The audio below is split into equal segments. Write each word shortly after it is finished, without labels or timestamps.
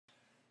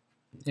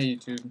Hey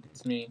YouTube,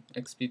 it's me,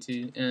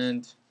 XPT,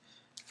 and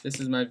this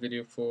is my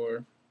video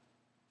for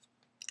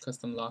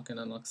custom lock and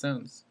unlock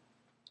sounds,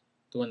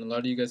 the one a lot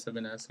of you guys have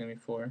been asking me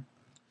for.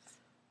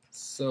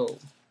 So,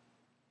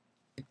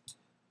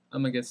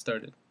 I'm gonna get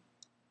started.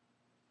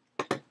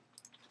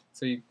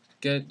 So you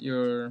get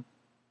your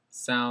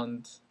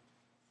sound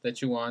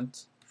that you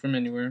want from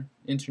anywhere,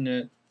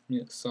 internet,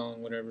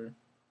 song, whatever.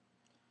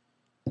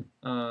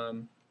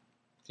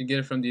 If you get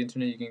it from the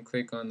internet, you can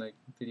click on like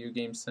video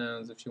game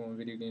sounds if you want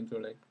video games, or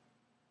like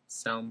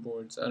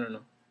soundboards, I don't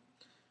know.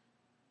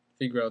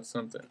 Figure out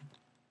something.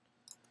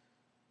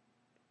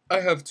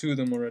 I have two of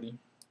them already.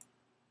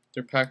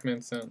 They're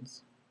Pac-Man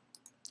sounds.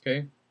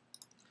 Okay?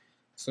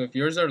 So if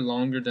yours are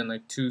longer than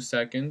like 2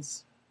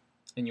 seconds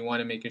and you want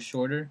to make it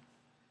shorter,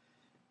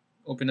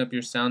 open up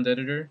your sound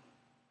editor,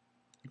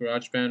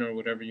 GarageBand or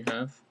whatever you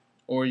have,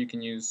 or you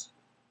can use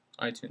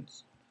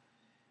iTunes.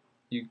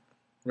 You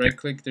right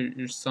click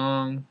your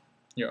song,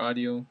 your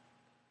audio,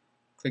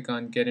 click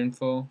on Get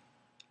Info,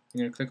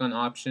 you're going to click on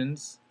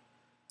Options,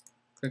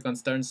 click on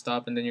Start and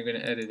Stop, and then you're going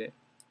to edit it.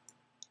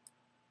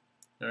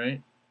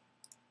 Alright?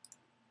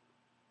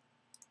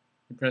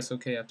 You press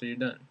OK after you're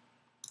done.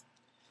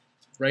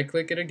 Right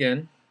click it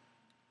again,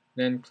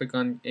 then click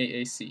on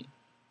AAC.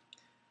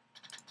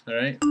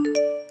 Alright?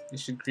 You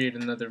should create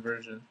another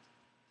version.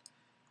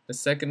 The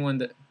second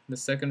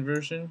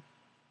version,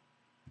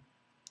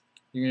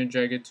 you're going to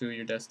drag it to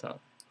your desktop.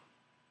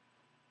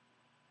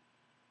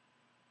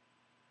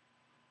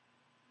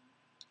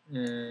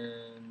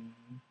 And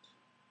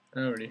I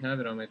already have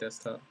it on my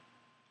desktop.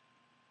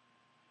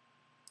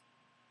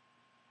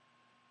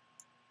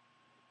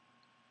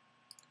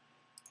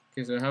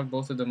 Okay, so I have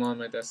both of them on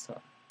my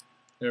desktop.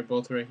 They're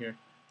both right here.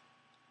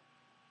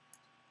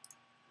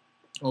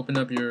 Open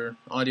up your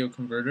audio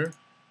converter.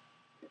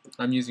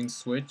 I'm using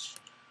Switch.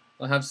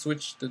 I'll have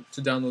Switch to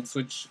download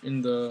Switch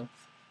in the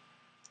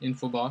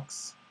info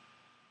box.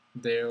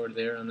 There or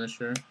there, I'm not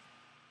sure.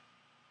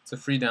 It's a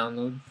free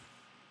download.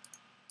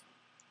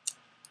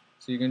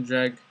 So you can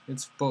drag,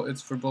 it's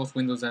for both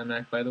Windows and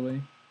Mac, by the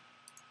way.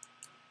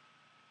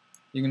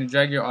 You're going to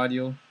drag your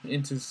audio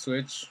into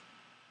Switch.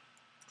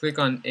 Click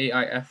on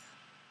AIF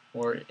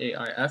or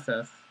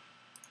AIFF.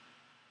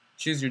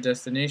 Choose your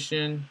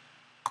destination.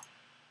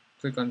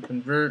 Click on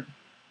Convert.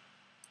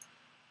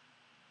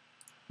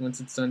 Once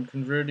it's done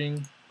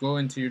converting, go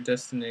into your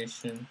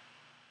destination,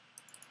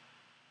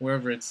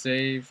 wherever it's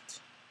saved.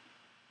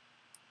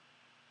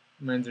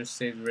 Mine are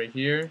saved right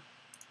here.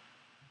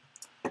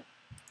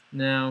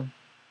 Now,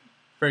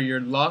 for your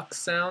lock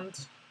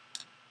sound,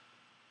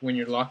 when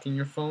you're locking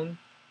your phone,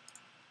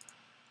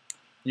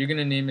 you're going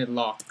to name it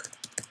lock,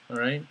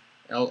 alright?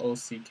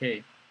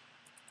 L-O-C-K.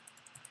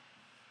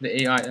 The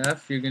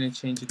AIF, you're going to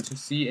change it to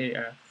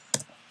CAF.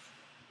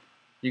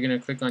 You're going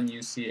to click on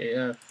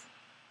UCAF.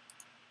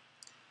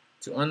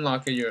 To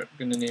unlock it, you're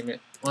going to name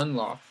it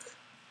unlock.caf.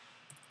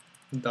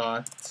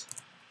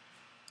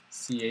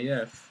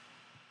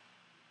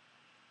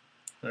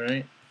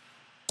 Alright?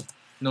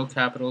 No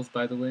capitals,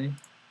 by the way.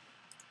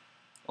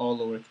 All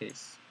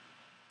lowercase.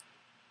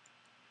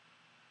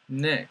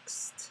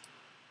 Next,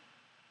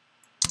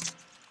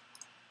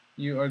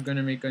 you are going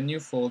to make a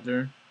new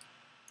folder.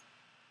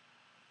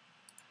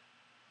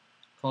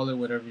 Call it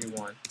whatever you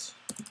want.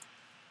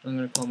 I'm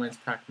going to call mine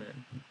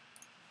Pac-Man.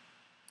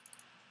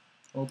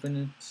 Open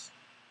it.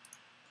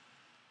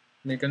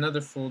 Make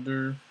another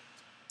folder.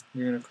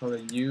 You're going to call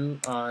it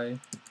UI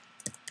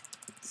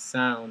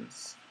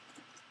Sounds.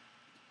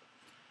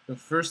 The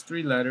first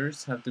 3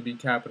 letters have to be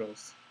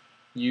capitals.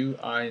 U,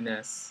 I, and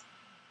S.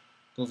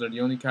 Those are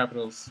the only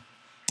capitals.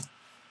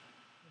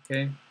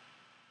 Okay?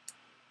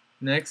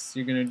 Next,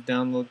 you're going to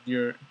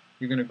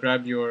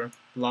grab your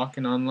lock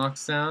and unlock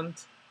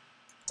sound,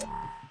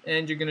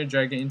 and you're going to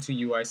drag it into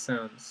UI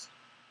Sounds.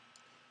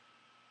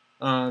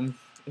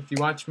 If you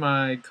watch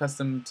my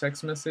custom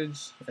text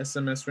message,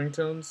 SMS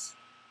ringtones,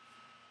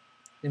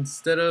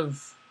 instead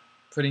of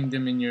putting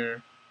them in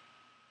your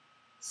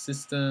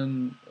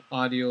system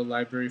audio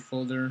library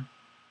folder,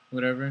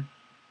 whatever,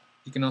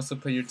 you can also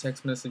put your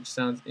text message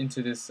sounds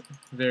into this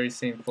very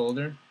same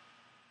folder.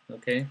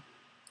 Okay?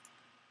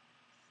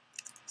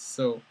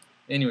 So,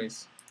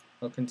 anyways,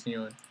 I'll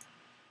continue on.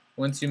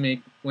 Once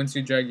you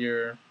drag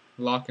your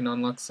lock and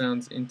unlock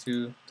sounds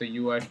into the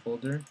UI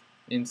folder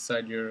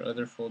inside your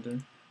other folder,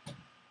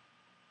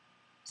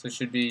 so it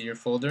should be your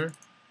folder,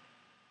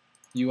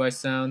 UI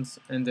sounds,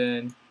 and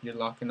then your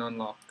lock and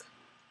unlock.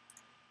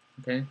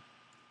 Okay?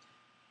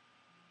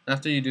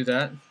 After you do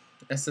that,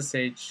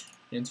 SSH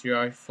into your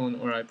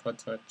iPhone or iPod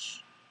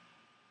Touch.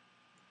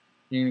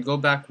 You're going to go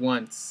back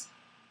once.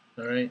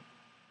 Alright?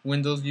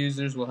 Windows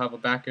users will have a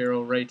back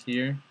arrow right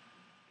here.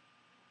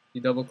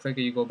 You double click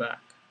it, you go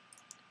back.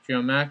 If you're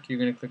on Mac, you're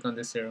going to click on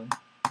this arrow.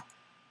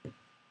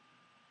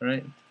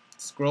 Alright?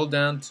 Scroll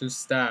down to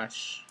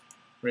Stash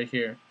right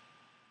here.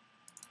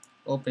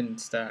 Open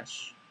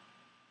Stash.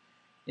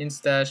 In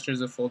Stash,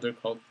 there's a folder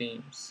called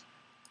Themes.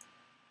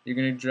 You're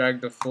going to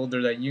drag the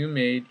folder that you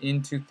made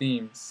into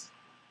Themes.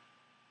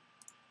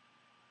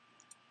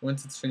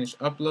 Once it's finished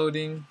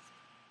uploading,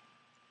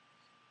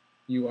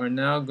 you are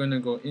now going to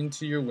go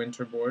into your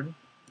Winterboard.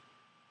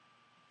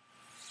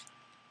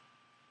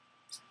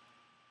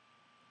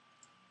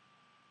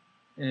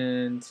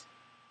 And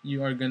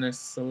you are going to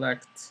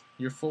select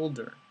your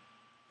folder.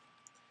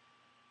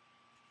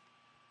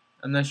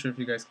 I'm not sure if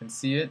you guys can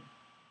see it.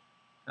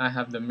 I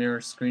have the mirror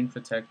screen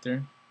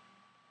protector,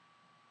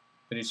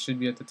 but it should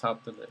be at the top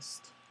of the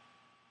list.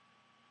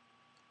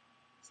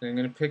 So I'm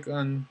going to pick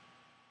on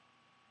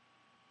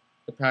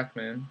the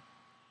Pac-Man.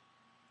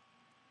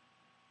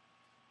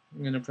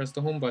 I'm going to press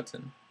the home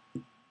button.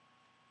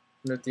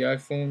 Let the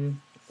iPhone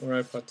or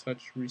iPod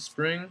Touch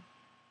respring.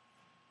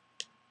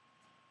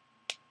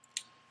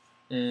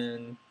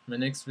 And my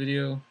next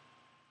video,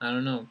 I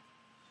don't know.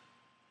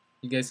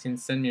 You guys can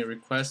send me a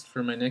request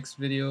for my next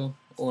video,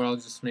 or I'll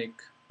just make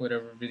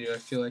whatever video I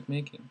feel like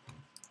making.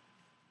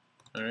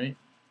 Alright?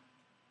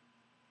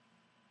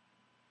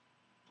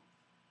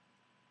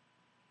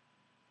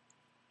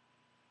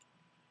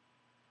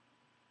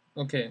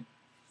 Okay.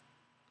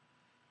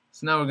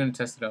 So now we're going to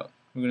test it out.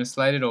 We're going to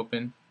slide it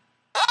open.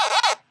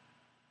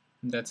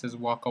 That's his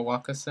Waka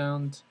Waka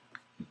sound.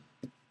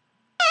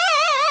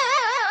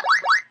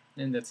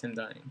 And that's him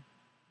dying.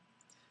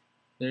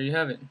 There you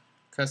have it.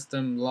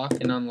 Custom lock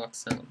and unlock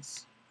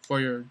sounds for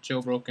your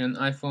jailbroken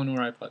iPhone or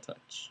iPod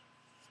Touch.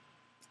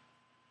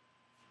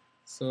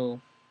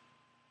 So,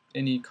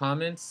 any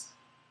comments?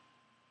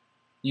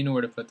 You know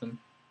where to put them.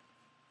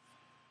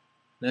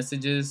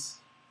 Messages?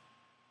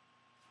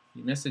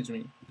 You message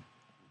me.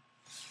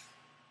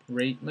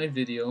 Rate my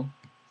video.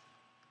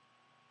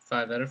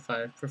 5 out of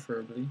 5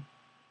 preferably.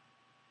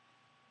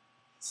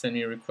 Send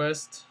me a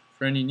request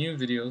for any new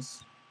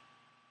videos.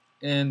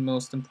 And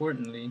most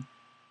importantly,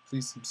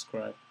 please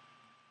subscribe.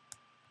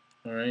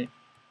 Alright?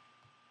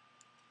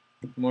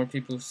 More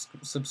people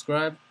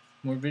subscribe,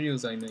 more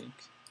videos I make.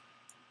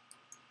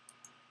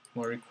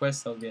 More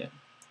requests I'll get.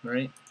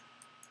 Alright?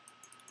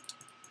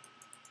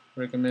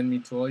 Recommend me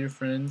to all your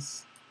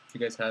friends, if you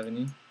guys have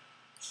any.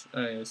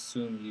 I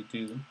assume you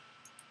do.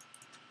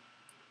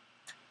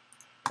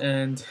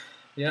 And,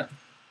 yeah.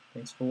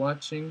 Thanks for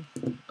watching.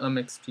 I'm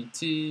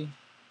XPT,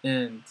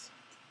 and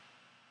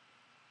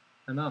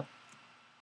I'm out.